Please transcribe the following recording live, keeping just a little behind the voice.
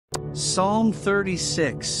Psalm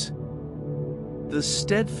 36. The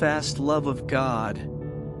steadfast love of God.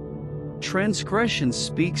 Transgression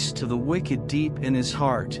speaks to the wicked deep in his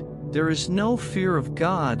heart. There is no fear of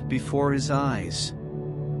God before his eyes.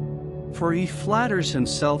 For he flatters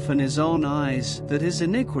himself in his own eyes that his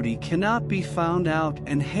iniquity cannot be found out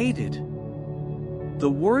and hated. The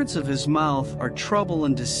words of his mouth are trouble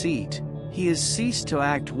and deceit. He has ceased to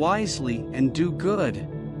act wisely and do good.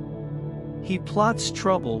 He plots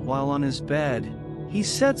trouble while on his bed. He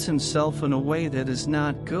sets himself in a way that is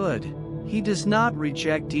not good. He does not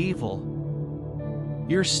reject evil.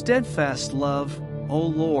 Your steadfast love, O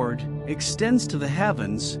Lord, extends to the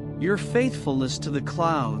heavens, your faithfulness to the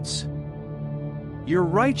clouds. Your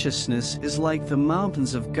righteousness is like the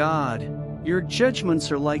mountains of God. Your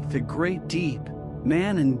judgments are like the great deep.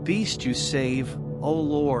 Man and beast you save, O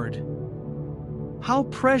Lord. How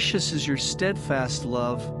precious is your steadfast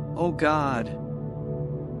love, O God!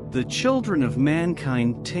 The children of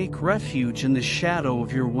mankind take refuge in the shadow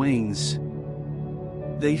of your wings.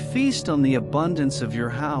 They feast on the abundance of your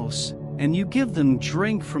house, and you give them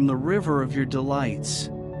drink from the river of your delights.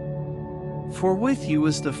 For with you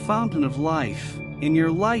is the fountain of life, in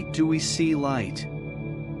your light do we see light.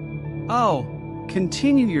 Oh,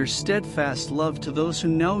 continue your steadfast love to those who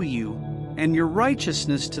know you, and your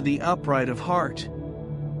righteousness to the upright of heart.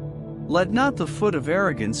 Let not the foot of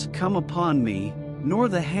arrogance come upon me, nor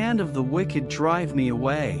the hand of the wicked drive me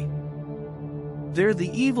away. There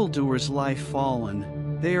the evildoers lie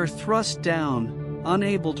fallen, they are thrust down,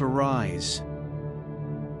 unable to rise.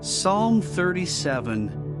 Psalm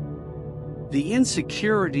 37. The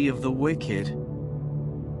insecurity of the wicked.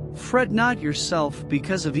 Fret not yourself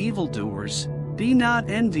because of evildoers, be not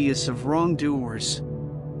envious of wrongdoers.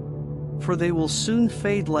 For they will soon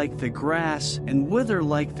fade like the grass and wither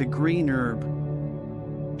like the green herb.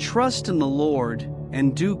 Trust in the Lord,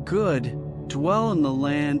 and do good, dwell in the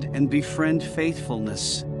land and befriend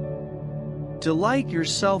faithfulness. Delight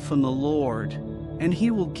yourself in the Lord, and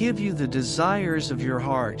he will give you the desires of your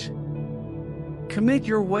heart. Commit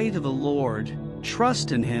your way to the Lord,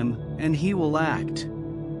 trust in him, and he will act.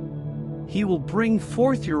 He will bring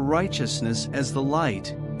forth your righteousness as the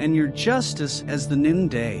light, and your justice as the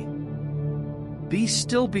noonday. Be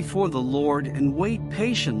still before the Lord and wait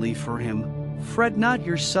patiently for him. Fret not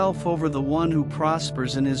yourself over the one who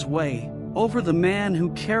prospers in his way, over the man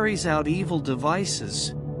who carries out evil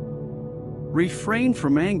devices. Refrain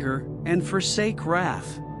from anger and forsake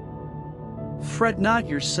wrath. Fret not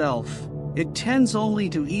yourself, it tends only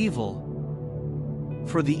to evil.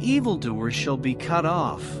 For the evildoer shall be cut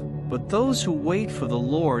off, but those who wait for the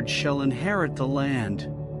Lord shall inherit the land.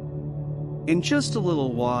 In just a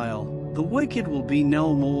little while, the wicked will be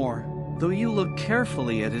no more. Though you look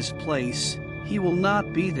carefully at his place, he will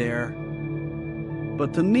not be there.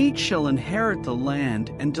 But the meek shall inherit the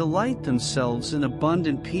land and delight themselves in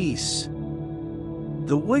abundant peace.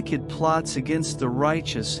 The wicked plots against the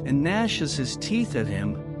righteous and gnashes his teeth at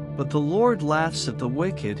him, but the Lord laughs at the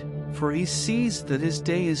wicked, for he sees that his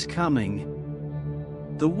day is coming.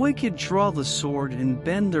 The wicked draw the sword and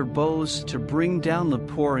bend their bows to bring down the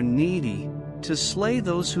poor and needy, to slay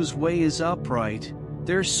those whose way is upright.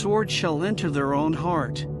 Their sword shall enter their own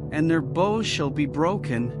heart, and their bows shall be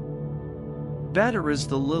broken. Better is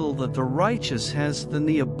the little that the righteous has than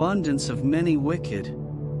the abundance of many wicked.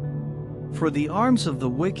 For the arms of the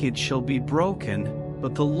wicked shall be broken,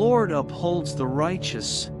 but the Lord upholds the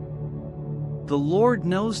righteous. The Lord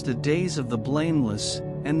knows the days of the blameless,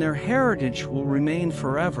 and their heritage will remain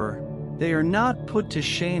forever. They are not put to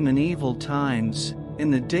shame in evil times. In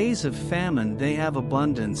the days of famine they have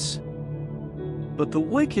abundance. But the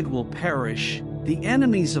wicked will perish. The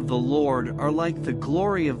enemies of the Lord are like the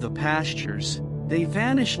glory of the pastures. They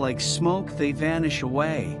vanish like smoke, they vanish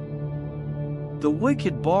away. The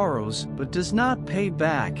wicked borrows, but does not pay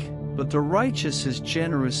back, but the righteous is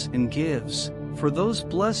generous and gives. For those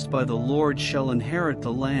blessed by the Lord shall inherit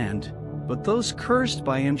the land, but those cursed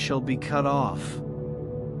by him shall be cut off.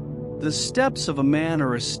 The steps of a man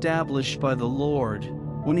are established by the Lord.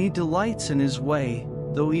 When he delights in his way,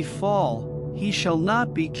 though he fall, he shall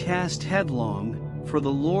not be cast headlong, for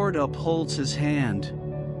the Lord upholds his hand.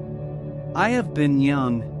 I have been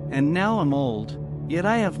young, and now am old, yet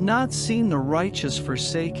I have not seen the righteous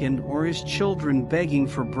forsaken or his children begging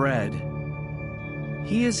for bread.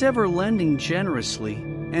 He is ever lending generously,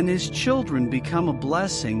 and his children become a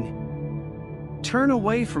blessing. Turn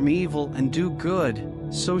away from evil and do good,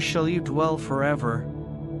 so shall you dwell forever.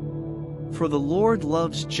 For the Lord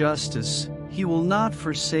loves justice, he will not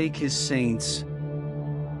forsake his saints.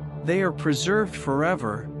 They are preserved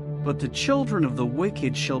forever, but the children of the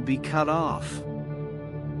wicked shall be cut off.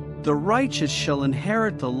 The righteous shall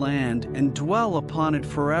inherit the land and dwell upon it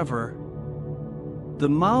forever. The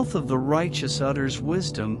mouth of the righteous utters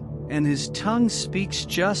wisdom, and his tongue speaks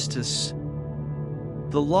justice.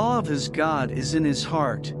 The law of his God is in his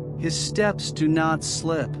heart, his steps do not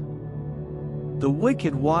slip. The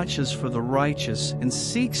wicked watches for the righteous and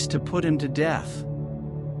seeks to put him to death.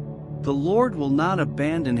 The Lord will not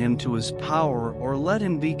abandon him to his power or let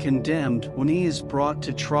him be condemned when he is brought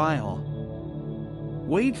to trial.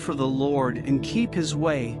 Wait for the Lord and keep his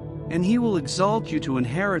way, and he will exalt you to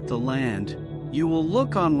inherit the land. You will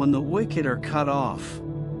look on when the wicked are cut off.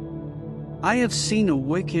 I have seen a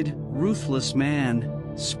wicked, ruthless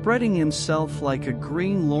man, spreading himself like a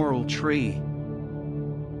green laurel tree.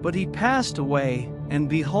 But he passed away, and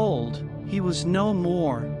behold, he was no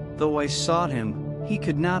more. Though I sought him, he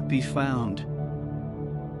could not be found.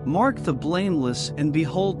 Mark the blameless and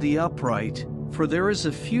behold the upright, for there is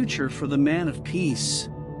a future for the man of peace.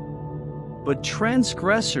 But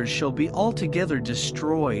transgressors shall be altogether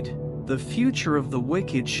destroyed, the future of the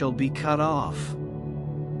wicked shall be cut off.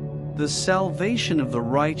 The salvation of the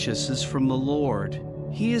righteous is from the Lord,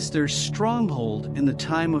 he is their stronghold in the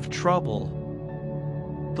time of trouble.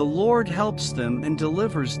 The Lord helps them and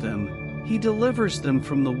delivers them, he delivers them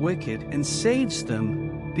from the wicked and saves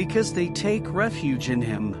them, because they take refuge in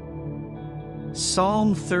him.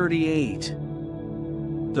 Psalm 38.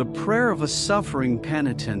 The prayer of a suffering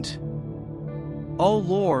penitent. O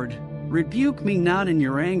Lord, rebuke me not in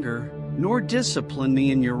your anger, nor discipline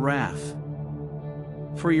me in your wrath.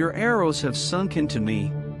 For your arrows have sunk into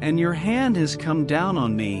me, and your hand has come down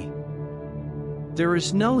on me. There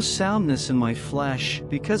is no soundness in my flesh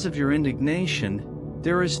because of your indignation,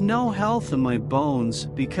 there is no health in my bones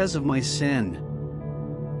because of my sin.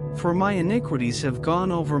 For my iniquities have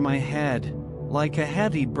gone over my head, like a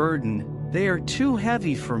heavy burden, they are too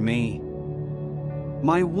heavy for me.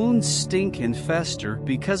 My wounds stink and fester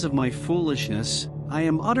because of my foolishness, I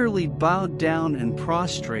am utterly bowed down and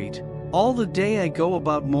prostrate, all the day I go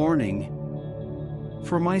about mourning.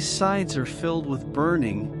 For my sides are filled with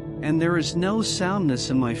burning, and there is no soundness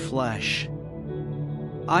in my flesh.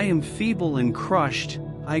 I am feeble and crushed,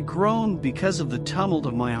 I groan because of the tumult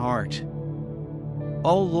of my heart.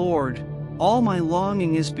 O Lord, all my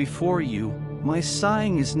longing is before you, my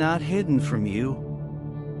sighing is not hidden from you.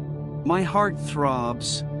 My heart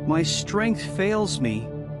throbs, my strength fails me,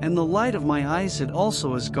 and the light of my eyes it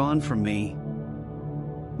also is gone from me.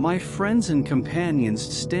 My friends and companions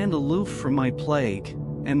stand aloof from my plague,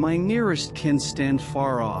 and my nearest kin stand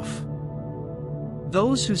far off.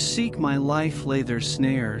 Those who seek my life lay their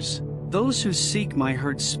snares, those who seek my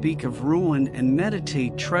hurt speak of ruin and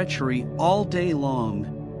meditate treachery all day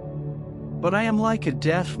long. But I am like a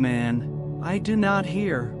deaf man, I do not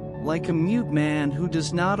hear, like a mute man who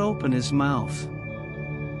does not open his mouth.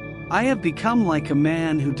 I have become like a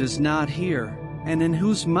man who does not hear, and in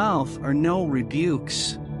whose mouth are no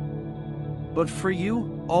rebukes. But for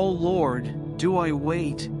you, O Lord, do I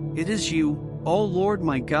wait, it is you, O Lord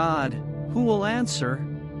my God, who will answer.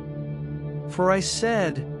 For I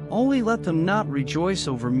said, only let them not rejoice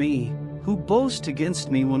over me, who boast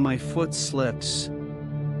against me when my foot slips.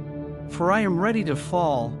 For I am ready to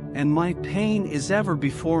fall, and my pain is ever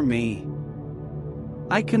before me.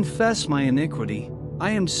 I confess my iniquity,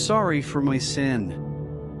 I am sorry for my sin.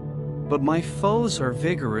 But my foes are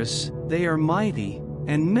vigorous, they are mighty,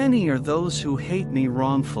 and many are those who hate me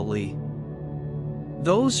wrongfully.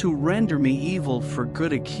 Those who render me evil for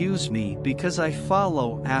good accuse me because I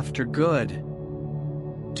follow after good.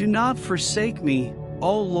 Do not forsake me,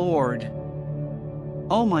 O Lord.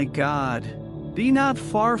 O my God, be not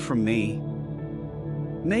far from me.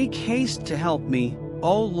 Make haste to help me,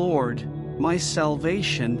 O Lord, my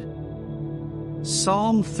salvation.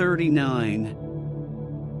 Psalm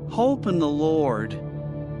 39. Hope in the Lord.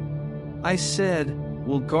 I said,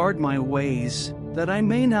 will guard my ways, that I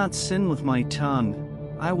may not sin with my tongue.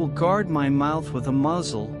 I will guard my mouth with a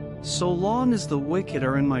muzzle, so long as the wicked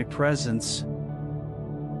are in my presence.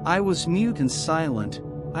 I was mute and silent,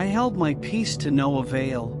 I held my peace to no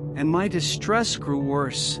avail, and my distress grew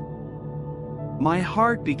worse. My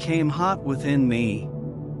heart became hot within me.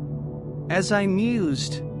 As I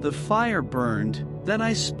mused, the fire burned, then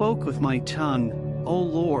I spoke with my tongue, O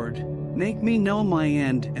Lord, make me know my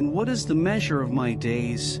end and what is the measure of my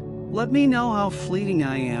days. Let me know how fleeting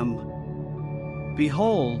I am.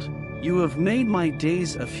 Behold, you have made my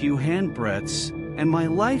days a few handbreadths, and my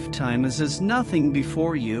lifetime is as nothing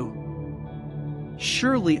before you.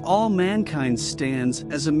 Surely all mankind stands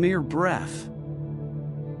as a mere breath.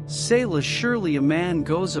 Selah, surely a man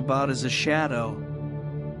goes about as a shadow.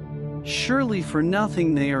 Surely for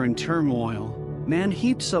nothing they are in turmoil, Man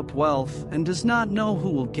heaps up wealth and does not know who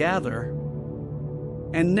will gather.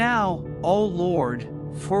 And now, O Lord,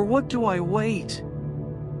 for what do I wait?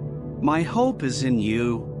 My hope is in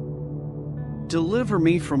you. Deliver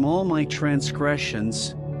me from all my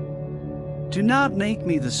transgressions. Do not make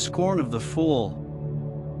me the scorn of the fool.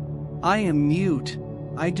 I am mute,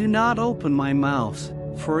 I do not open my mouth,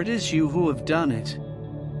 for it is you who have done it.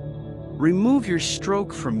 Remove your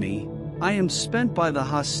stroke from me, I am spent by the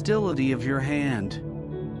hostility of your hand.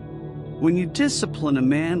 When you discipline a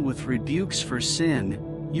man with rebukes for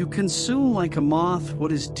sin, you consume like a moth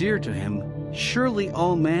what is dear to him. Surely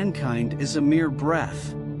all mankind is a mere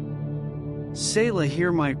breath. Selah,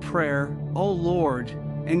 hear my prayer, O Lord,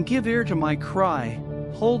 and give ear to my cry.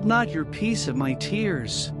 Hold not your peace at my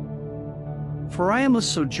tears. For I am a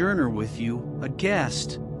sojourner with you, a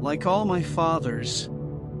guest, like all my fathers.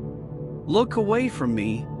 Look away from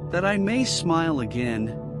me, that I may smile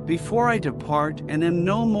again, before I depart and am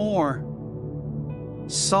no more.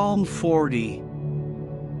 Psalm 40.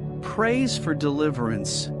 Praise for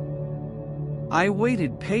deliverance. I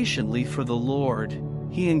waited patiently for the Lord.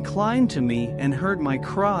 He inclined to me and heard my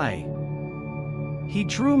cry. He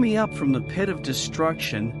drew me up from the pit of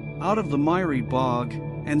destruction, out of the miry bog,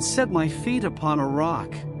 and set my feet upon a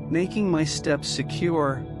rock, making my steps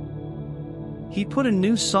secure. He put a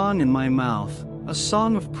new song in my mouth, a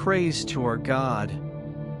song of praise to our God.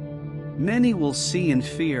 Many will see and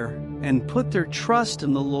fear, and put their trust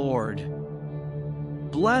in the Lord.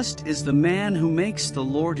 Blessed is the man who makes the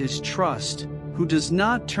Lord his trust, who does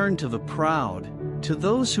not turn to the proud, to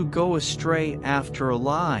those who go astray after a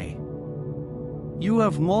lie. You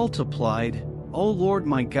have multiplied, O Lord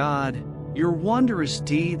my God, your wondrous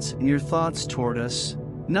deeds and your thoughts toward us.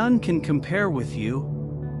 None can compare with you.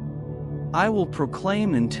 I will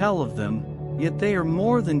proclaim and tell of them, yet they are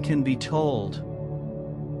more than can be told.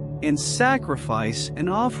 In sacrifice and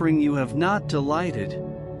offering you have not delighted,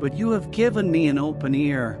 but you have given me an open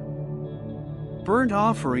ear. Burnt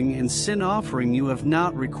offering and sin offering you have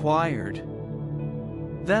not required.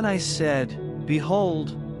 Then I said,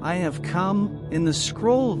 Behold, I have come, in the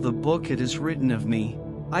scroll of the book it is written of me.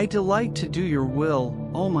 I delight to do your will,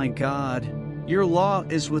 O my God, your law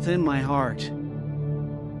is within my heart.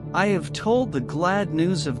 I have told the glad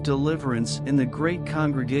news of deliverance in the great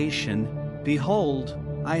congregation. Behold,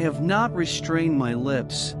 I have not restrained my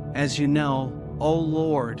lips, as you know, O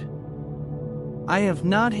Lord. I have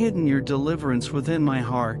not hidden your deliverance within my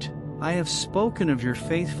heart. I have spoken of your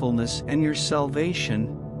faithfulness and your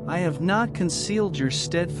salvation. I have not concealed your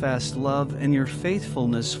steadfast love and your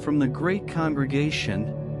faithfulness from the great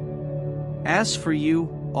congregation. As for you,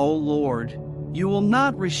 O Lord, you will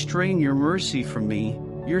not restrain your mercy from me.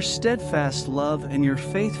 Your steadfast love and your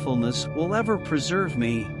faithfulness will ever preserve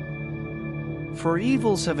me. For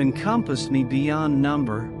evils have encompassed me beyond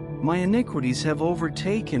number, my iniquities have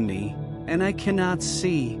overtaken me, and I cannot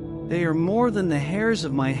see. They are more than the hairs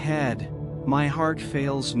of my head, my heart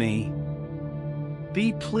fails me.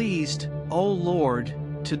 Be pleased, O Lord,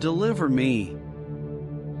 to deliver me.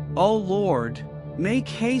 O Lord, make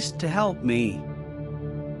haste to help me.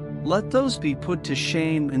 Let those be put to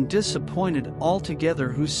shame and disappointed altogether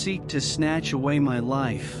who seek to snatch away my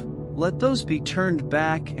life. Let those be turned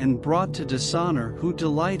back and brought to dishonor who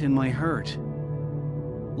delight in my hurt.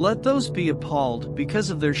 Let those be appalled because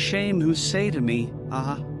of their shame who say to me,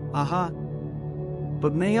 Aha, aha.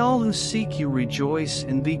 But may all who seek you rejoice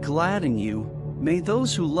and be glad in you. May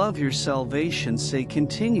those who love your salvation say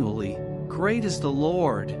continually, Great is the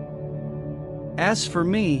Lord. As for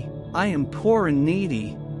me, I am poor and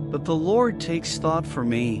needy, but the Lord takes thought for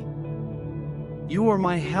me. You are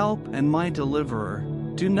my help and my deliverer.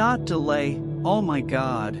 Do not delay, O my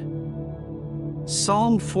God.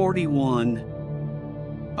 Psalm 41.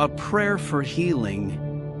 A prayer for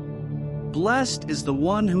healing. Blessed is the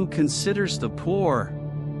one who considers the poor.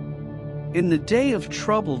 In the day of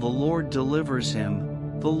trouble the Lord delivers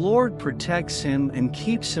him. The Lord protects him and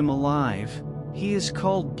keeps him alive. He is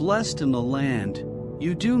called blessed in the land.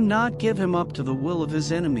 You do not give him up to the will of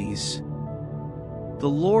his enemies. The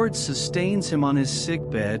Lord sustains him on his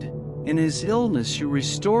sickbed. In his illness you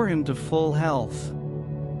restore him to full health.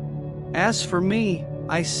 As for me,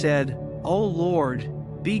 I said, O Lord,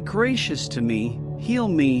 be gracious to me, heal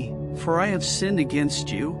me, for I have sinned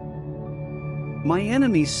against you. My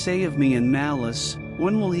enemies say of me in malice,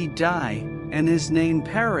 When will he die, and his name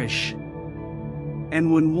perish?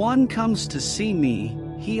 And when one comes to see me,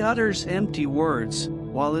 he utters empty words,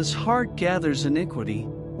 while his heart gathers iniquity.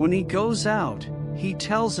 When he goes out, he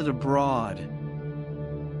tells it abroad.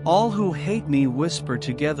 All who hate me whisper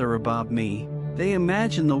together about me, they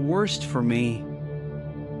imagine the worst for me.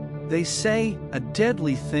 They say, a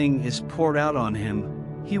deadly thing is poured out on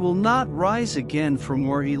him. He will not rise again from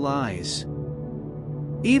where he lies.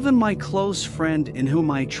 Even my close friend in whom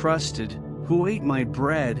I trusted, who ate my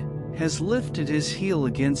bread, has lifted his heel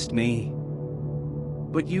against me.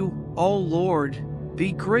 But you, O Lord,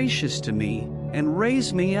 be gracious to me, and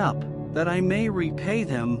raise me up, that I may repay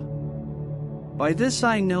them. By this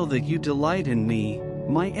I know that you delight in me.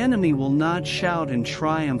 My enemy will not shout in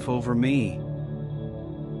triumph over me.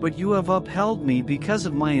 But you have upheld me because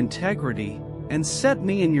of my integrity, and set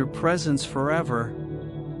me in your presence forever.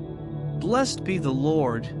 Blessed be the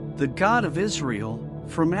Lord, the God of Israel,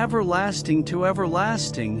 from everlasting to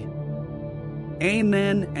everlasting.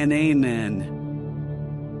 Amen and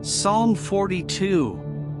amen. Psalm 42.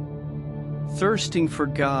 Thirsting for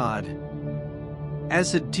God.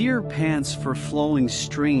 As a deer pants for flowing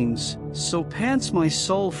streams, so pants my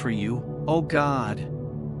soul for you, O God.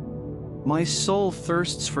 My soul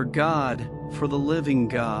thirsts for God, for the living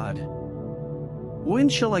God. When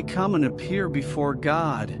shall I come and appear before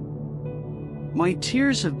God? My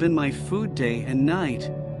tears have been my food day and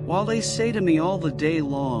night, while they say to me all the day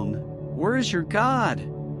long, where is your God?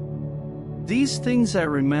 These things I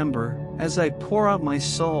remember, as I pour out my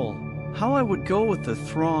soul, how I would go with the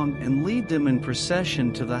throng and lead them in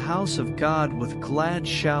procession to the house of God with glad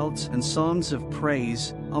shouts and songs of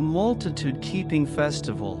praise, a multitude keeping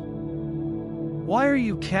festival. Why are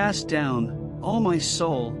you cast down, O my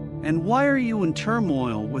soul, and why are you in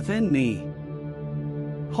turmoil within me?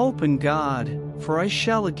 Hope in God, for I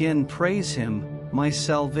shall again praise him, my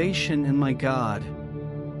salvation and my God.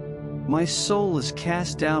 My soul is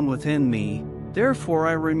cast down within me, therefore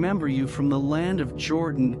I remember you from the land of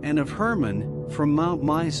Jordan and of Hermon, from Mount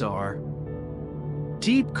Mizar.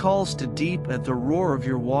 Deep calls to deep at the roar of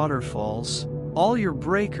your waterfalls, all your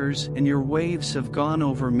breakers and your waves have gone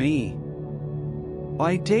over me.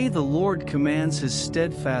 By day the Lord commands his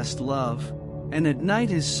steadfast love, and at night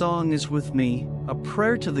his song is with me, a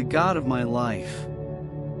prayer to the God of my life.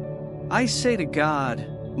 I say to God,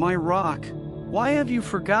 my rock, why have you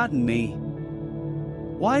forgotten me?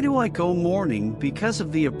 Why do I go mourning because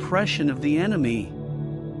of the oppression of the enemy?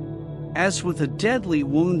 As with a deadly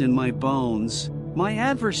wound in my bones, my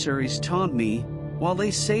adversaries taunt me, while they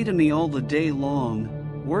say to me all the day long,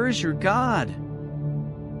 where is your God?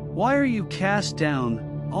 Why are you cast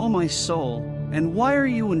down, O my soul, and why are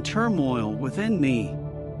you in turmoil within me?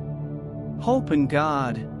 Hope in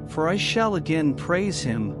God, for I shall again praise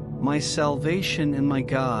him, my salvation and my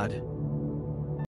God.